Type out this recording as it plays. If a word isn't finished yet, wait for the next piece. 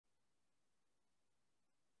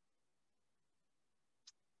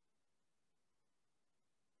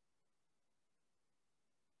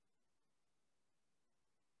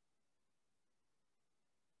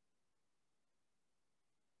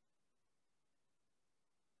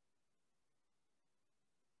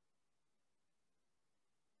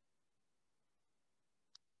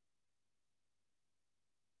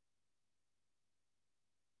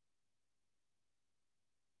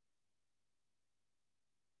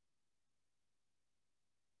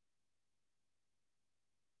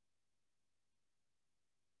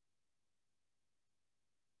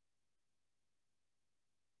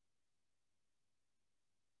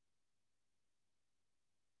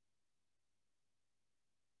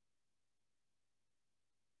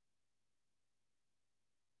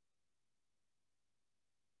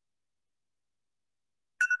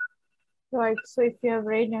Right. So if you have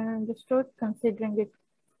read and understood, considering it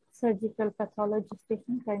surgical pathology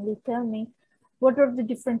station, kindly tell me what are the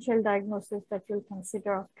differential diagnoses that you'll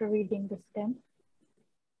consider after reading the stem?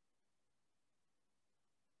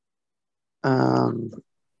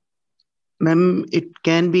 Ma'am, it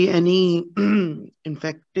can be any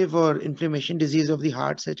infective or inflammation disease of the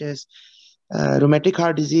heart, such as rheumatic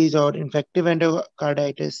heart disease or infective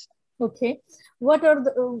endocarditis. Okay. What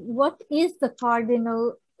is the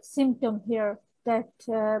cardinal symptom here that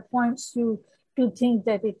points you to think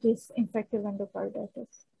that it is infective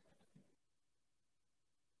endocarditis?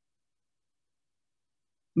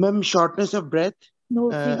 Ma'am, shortness of breath. No,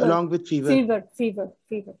 fever. Along with fever. Fever.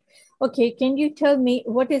 Okay, can you tell me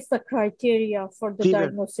what is the criteria for the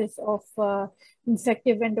diagnosis of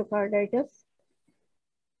infective endocarditis?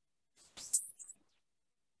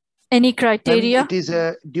 Any criteria? It is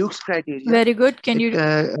a Duke's criteria. Very good. Can you?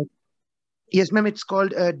 Yes, ma'am. It's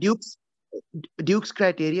called Duke's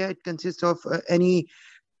criteria. It consists of any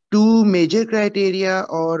two major criteria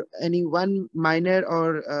or any one minor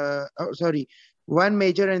or one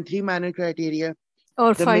major and three minor criteria.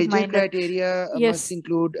 Or the five major minor criteria yes. must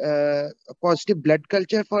include a positive blood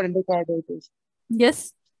culture for endocarditis.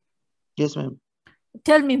 Yes. Yes, ma'am.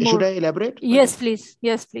 Tell me more. Should I elaborate? Yes, please.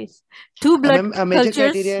 Yes, please. Two blood cultures.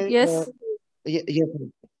 Criteria, yes. Yes.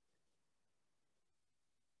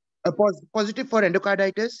 A positive for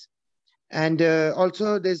endocarditis, and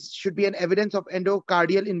also there should be an evidence of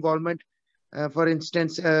endocardial involvement. For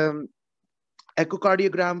instance,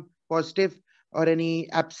 echocardiogram positive, or any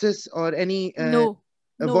abscess, or any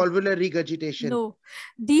valvular regurgitation. No,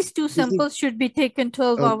 these two samples should be taken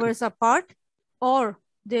 12 hours apart, or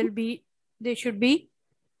they should be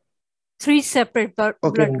 3 separate blood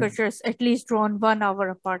cultures, at least drawn 1 hour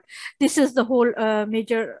apart. This is the whole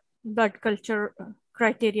major blood culture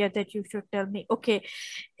criteria that you should tell me. Okay,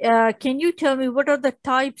 can you tell me what are the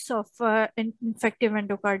types of infective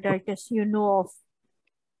endocarditis you know of?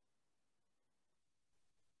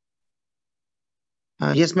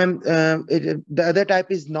 Yes, ma'am. The other type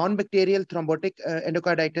is non-bacterial thrombotic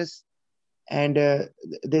endocarditis, and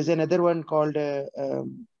there's another one called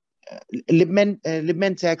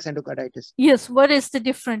Libman-Sachs endocarditis. Yes. What is the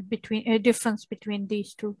difference between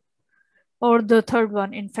these two, or the third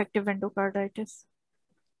one, infective endocarditis?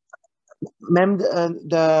 Ma'am,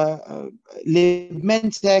 the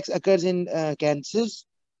Libman-Sachs occurs in cancers.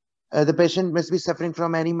 The patient must be suffering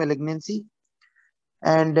from any malignancy,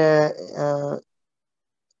 and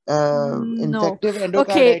infective endocarditis.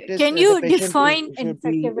 Okay, can you define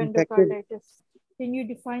infective endocarditis? Can you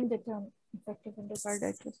define the term infective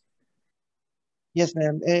endocarditis? Yes,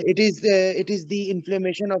 ma'am. It is the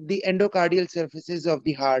inflammation of the endocardial surfaces of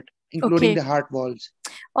the heart, including the heart walls.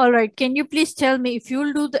 All right. Can you please tell me, if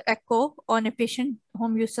you'll do the echo on a patient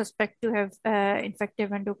whom you suspect to have infective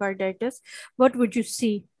endocarditis, what would you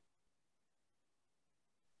see?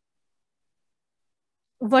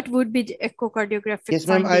 What would be the echocardiographic Yes,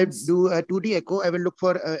 ma'am. I do a 2D echo. I will look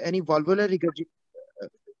for any valvular regurgitation.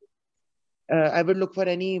 I will look for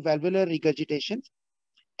any valvular regurgitation,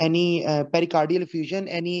 any pericardial effusion,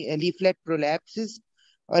 any leaflet prolapses,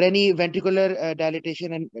 or any ventricular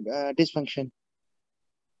dilatation and dysfunction.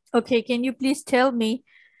 Okay, can you please tell me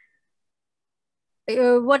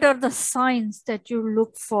what are the signs that you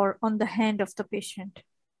look for on the hand of the patient?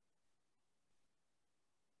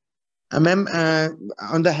 Ma'am,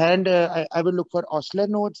 on the hand, I will look for oscillar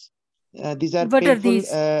nodes. These are what painful are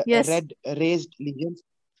these? Yes. red raised lesions.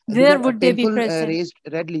 Where would they be present? Raised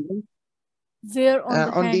red lesions. Where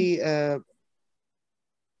on the hand?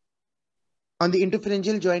 On the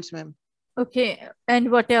interpharyngeal joints, ma'am. Okay,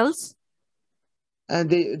 and what else?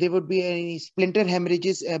 There would be any splinter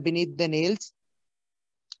hemorrhages beneath the nails,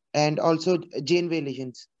 and also Janeway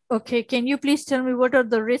lesions. Okay, can you please tell me what are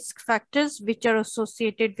the risk factors which are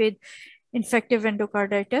associated with infective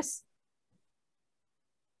endocarditis?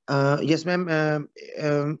 Yes, ma'am.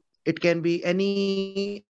 It can be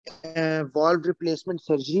any valve replacement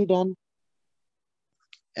surgery done,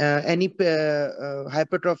 any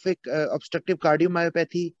hypertrophic obstructive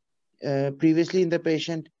cardiomyopathy previously in the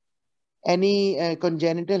patient, any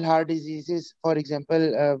congenital heart diseases, for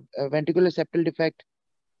example, ventricular septal defect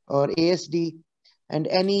or ASD, and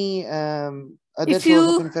any other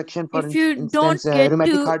source of infection, for instance,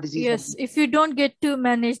 rheumatic heart disease. Yes, if you don't get to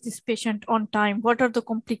manage this patient on time, what are the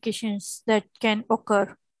complications that can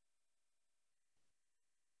occur?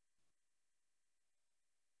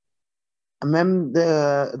 Ma'am,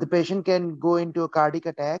 the patient can go into a cardiac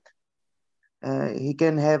attack. He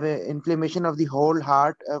can have inflammation of the whole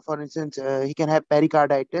heart. For instance, he can have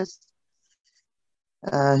pericarditis.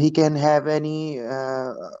 He can have any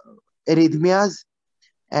arrhythmias,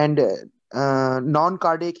 and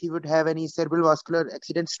non-cardiac, he would have any cerebral vascular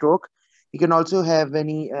accident, stroke. He can also have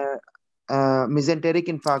any mesenteric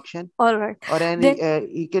infarction, All right. or any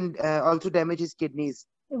he can also damage his kidneys.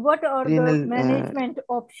 What are renal, the management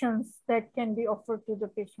options that can be offered to the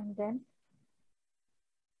patient then?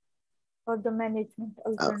 Or the management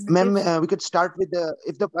alternatives? Ma'am, we could start with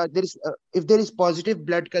if there is positive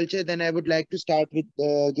blood culture, then I would like to start with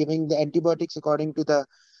giving the antibiotics according to the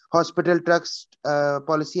hospital trust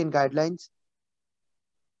policy and guidelines.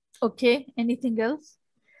 Okay, anything else?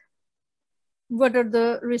 What are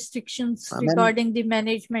the restrictions regarding the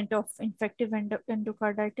management of infective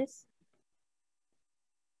endocarditis?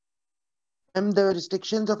 The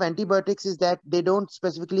restrictions of antibiotics is that they don't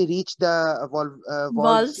specifically reach the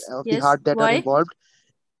valves of the heart that are involved.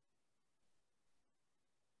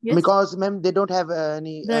 Yes. Because, ma'am, they don't have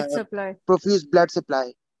any blood supply. Profuse blood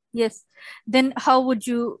supply. Yes. Then how would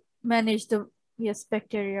you manage the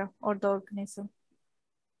bacteria or the organism?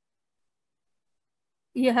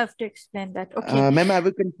 You have to explain that. Okay. Ma'am, I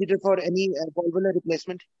will consider for any valvular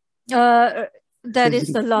replacement. That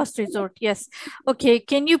is the last resort. Yes. Okay.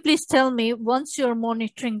 Can you please tell me, once you're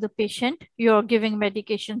monitoring the patient, you're giving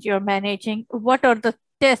medications, you're managing, what are the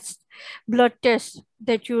tests, blood tests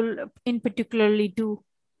that you'll in particularly do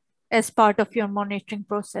as part of your monitoring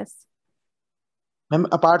process? Ma'am,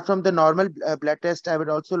 apart from the normal blood test, I would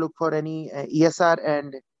also look for any ESR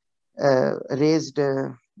and raised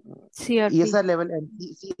CRP. ESR level and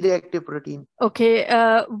C-reactive protein. Okay.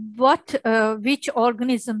 Which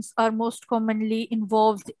organisms are most commonly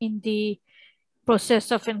involved in the process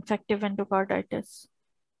of infective endocarditis?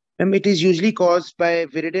 It is usually caused by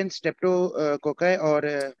viridient streptococci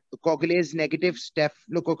or coagulase negative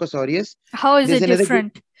Staphylococcus aureus. How is it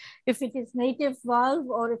different? If it is native valve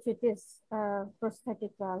or if it is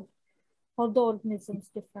prosthetic valve? How the organism is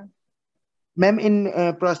different? Ma'am, in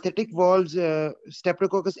prosthetic valves,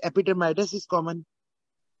 Streptococcus epidermidis is common.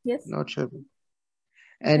 Yes. Not sure.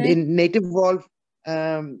 And in native valve,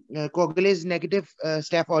 coagulase negative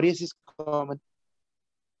Staph aureus is common.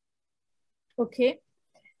 Okay.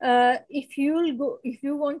 If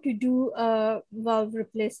you want to do a valve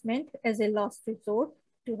replacement as a last resort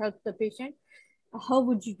to help the patient, how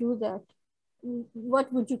would you do that?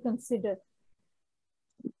 What would you consider?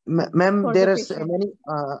 Ma'am, there are many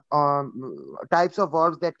types of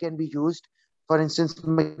valves that can be used. For instance,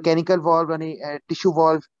 mechanical valve and a tissue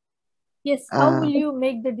valve. Yes. How will you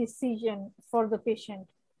make the decision for the patient?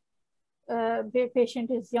 The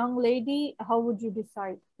patient is young lady. How would you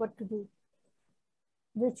decide what to do?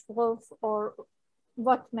 Which valve or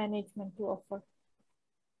what management to offer?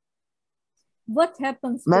 What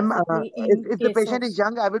happens? Ma'am, if the patient is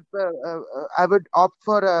young, I would opt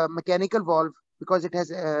for a mechanical valve because it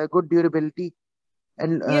has good durability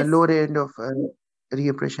and low rate of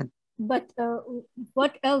reoperation. But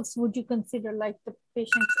what else would you consider, like the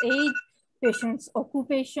patient's age, patient's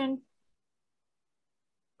occupation?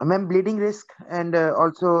 Ma'am, bleeding risk, and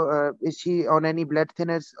also is she on any blood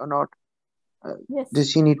thinners or not? Yes. Does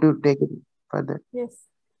she need to take it further? Yes.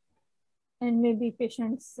 And maybe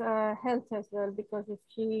patient's health as well, because if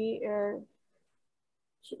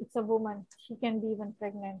it's a woman, she can be even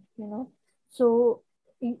pregnant, you know. So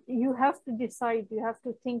you have to decide, you have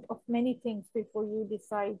to think of many things before you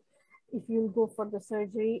decide if you'll go for the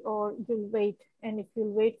surgery or you'll wait, and if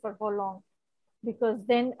you'll wait for how long. Because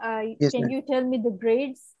then yes, can you tell me the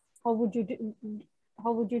grades? How would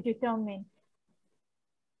you determine?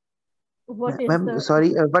 What is sorry,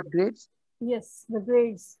 what grades? Yes, the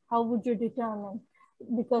grades. How would you determine?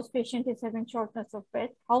 Because patient is having shortness of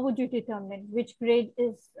breath, how would you determine which grade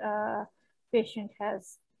is patient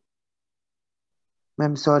has?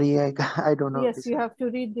 Ma'am, sorry, I don't know. Yes, you have to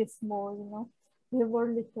read this more, you know. There were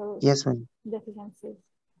little deficiencies.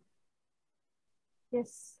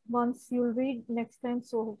 Yes, once you'll read next time,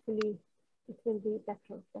 so hopefully it will be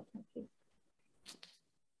better, definitely.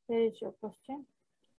 There is your question.